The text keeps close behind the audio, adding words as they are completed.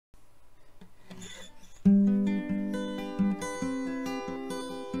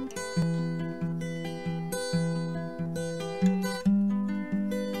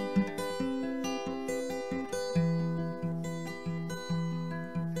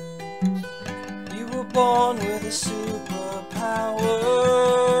born with a superpower,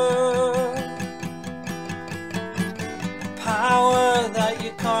 power that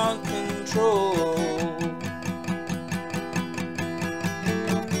you can't control.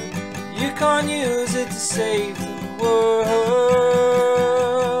 You can't use it to save the world,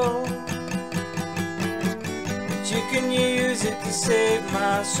 but you can use it to save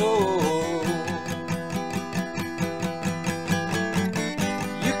my soul.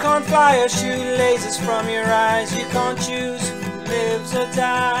 You can't fly or shoot lasers from your eyes. You can't choose who lives or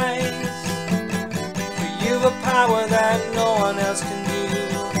dies, but you've a power that no one else can do.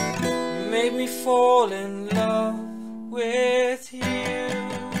 You made me fall in love with you.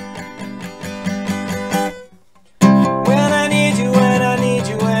 When I need you, when I need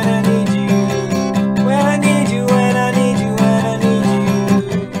you, when I need you. When I need you, when I need you, when I need you.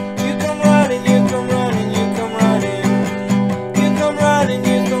 You come running, you come running, you come running. You come running,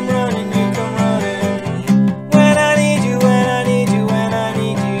 you come running, you come running. When I need you, when I need you, when I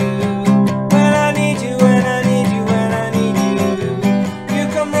need you. When I need you, when I need you, when I need you. You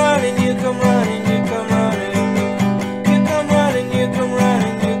come running, you come running, you come running. You come running, you come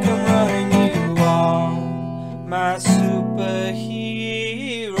running, you come running. You are my superhero.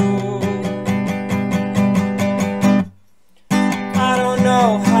 I don't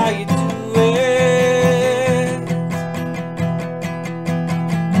know how you do it,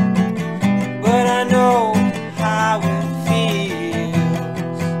 but I know how it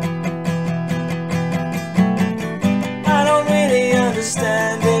feels. I don't really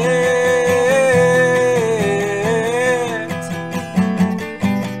understand it,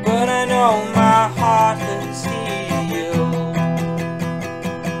 but I know my heart has healed.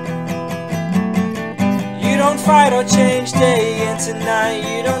 You don't fight or change day into night.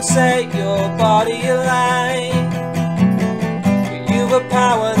 You don't set your body alight, but you've a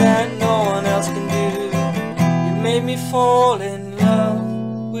power that no one else can do. You made me fall in love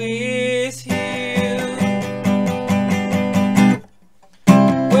with you.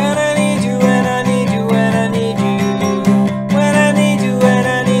 When I need you, when I need you, when I need you. When I need you, when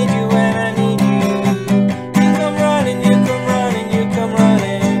I need you, when I need you. You come running, you come running, you come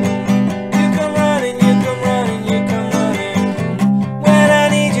running. You come running, you come running, you come running. When I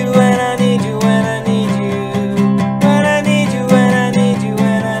need you, when I need you, when I need you. When I need you, when I need you,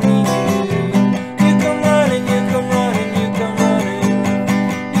 when I need you. You come running, you come running, you come running.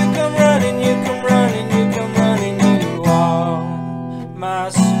 You come running, you come running, you come running. You are my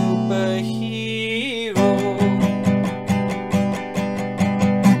superhero.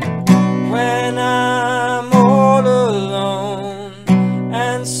 When I'm all alone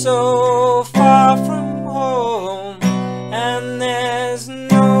and so far from home, and there's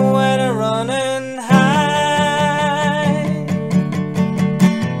nowhere to run and hide,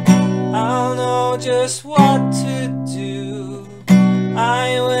 I'll know just what to do.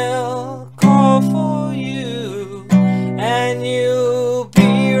 I will call for you, and you'll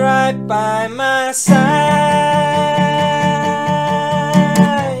be right by my side.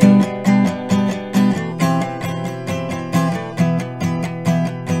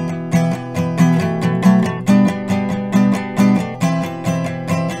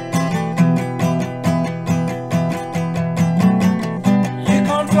 You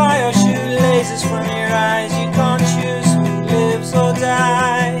can't fly or shoot lasers from your eyes. You can't choose who lives or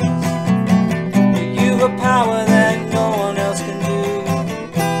dies, but you've a power that no one else can do.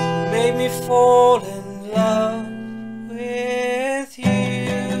 You made me fall in love with you.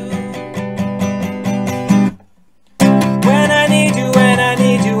 When I need you, when I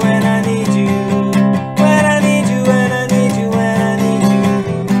need you, when I need you. When I need you, when I need you, when I need you.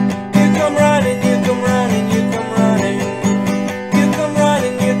 You come running, you come running, you come running. You come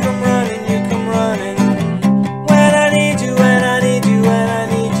running, you come running, you come running. When I need you, when I need you, when I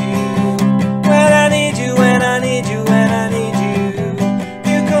need you. When I need you, when I need you, when I need you.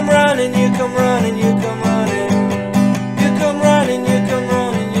 You come running, you come running, you come running. You come running, you come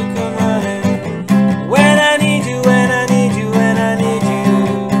running, you come running. When I need you, when I need you, when I need you.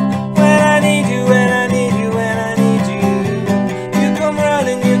 When I need you, when I need you, when I need you. You come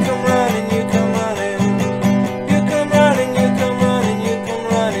running, you come running, you come running. You come running, you come running, you come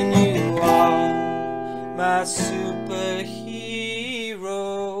running. You are my superhero.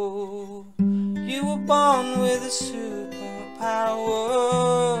 You were born with a superpower,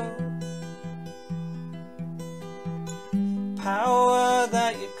 power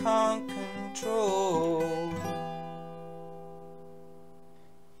that you can't control.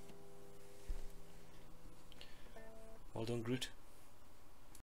 Well done, Groot.